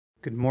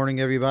Good morning,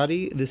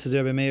 everybody. This is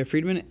Rabbi Meir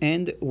Friedman,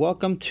 and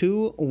welcome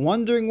to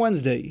Wondering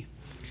Wednesday.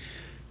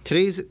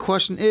 Today's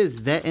question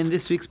is that in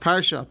this week's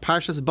Parsha,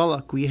 Parshas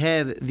Balak, we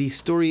have the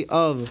story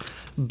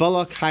of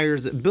Balak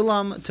hires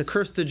Bilam to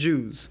curse the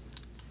Jews.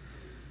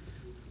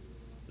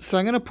 So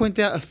I'm going to point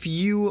out a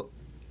few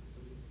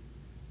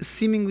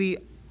seemingly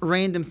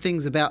random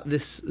things about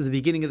the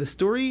beginning of the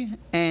story,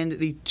 and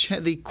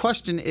the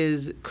question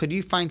is, could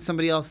you find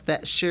somebody else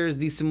that shares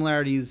these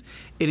similarities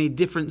in a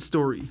different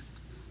story?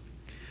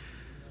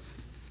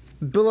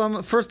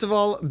 Balak says to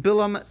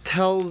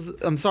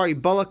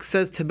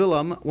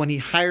Bilam when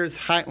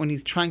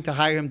he's trying to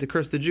hire him to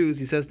curse the Jews,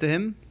 he says to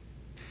him,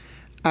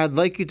 "I'd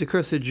like you to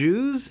curse the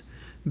Jews,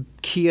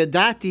 ki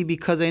yadati,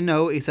 because I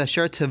know is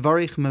asher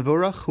tevarich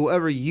mevorach,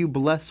 whoever you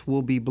bless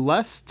will be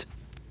blessed,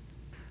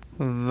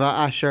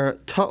 va'asher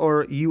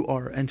ta'or you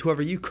are, and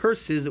whoever you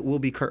curses will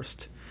be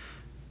cursed."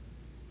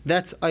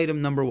 That's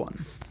item number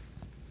one.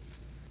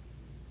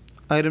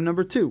 Item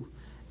number two,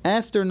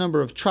 after a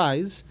number of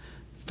tries,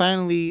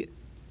 finally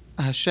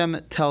Hashem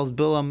tells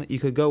Bilam, you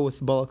could go with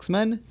Balak's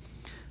men.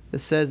 It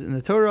says in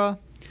the Torah,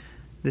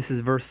 this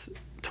is verse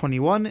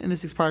 21 in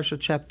this Parsha,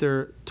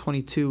 chapter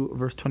 22,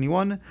 verse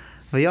 21.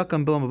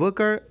 Vayakam Bilam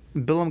b'bokar,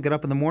 Bilam got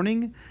up in the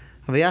morning,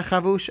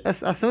 vayachavush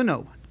es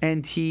asono,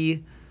 and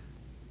he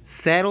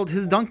saddled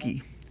his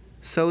donkey.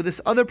 So this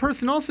other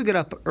person also got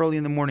up early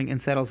in the morning and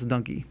saddles his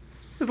donkey.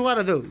 There's a lot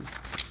of those,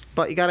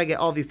 but you got to get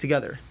all these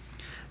together.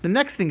 The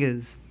next thing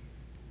is,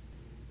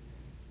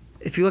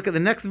 if you look at the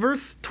next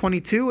verse,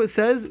 22, it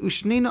says,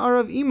 Ushnin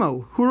arav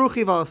imo,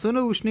 huruchi v'alasuna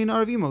ushnin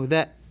arav imo,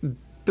 that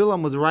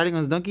Bilam was riding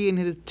on his donkey and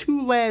his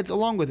two lads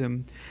along with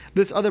him.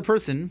 This other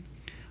person,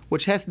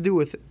 which has to do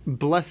with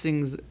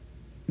blessings,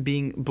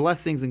 being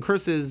blessings and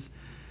curses,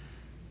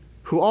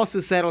 who also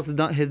saddles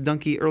his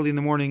donkey early in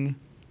the morning,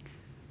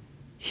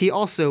 he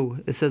also,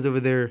 it says over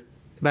there,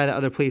 by the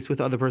other place with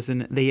the other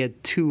person, they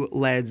had two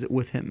lads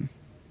with him.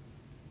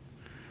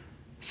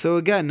 So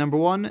again, number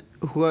one,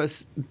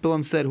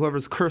 Bilam said,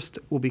 whoever's cursed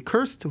will be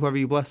cursed, whoever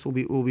you bless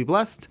will be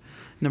blessed.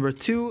 Number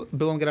two,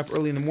 Bilam got up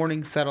early in the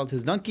morning, saddled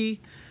his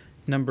donkey.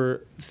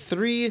 Number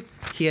three,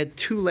 he had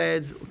two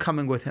lads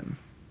coming with him.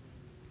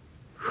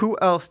 Who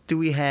else do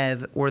we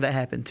have where that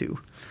happened to?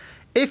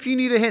 If you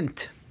need a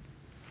hint,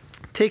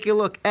 take a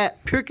look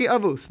at Pirkei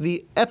Avos,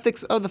 the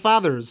Ethics of the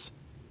Fathers,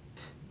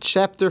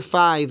 chapter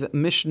 5,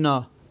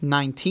 Mishnah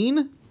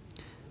 19.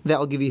 That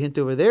will give you a hint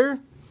over there.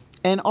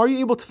 And are you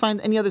able to find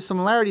any other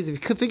similarities? If you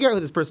could figure out who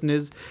this person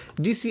is,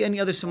 do you see any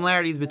other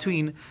similarities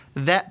between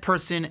that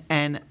person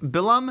and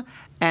Bilam?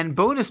 And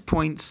bonus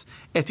points,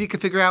 if you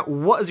could figure out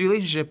what is the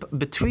relationship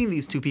between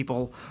these two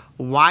people,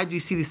 why do you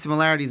see these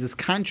similarities, this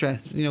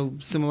contrast,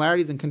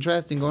 similarities and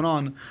contrasting going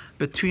on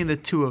between the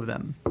two of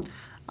them?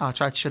 I'll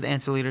try to share the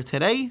answer later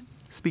today.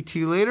 Speak to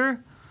you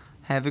later.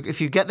 If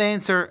you get the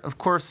answer, of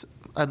course,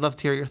 I'd love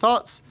to hear your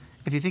thoughts.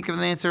 If you think of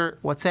an answer,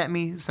 WhatsApp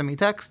me, send me a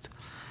text,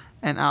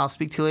 and I'll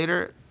speak to you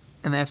later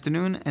in the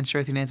afternoon and share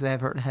with you an answer that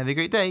I've heard. Have a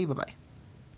great day. Bye-bye.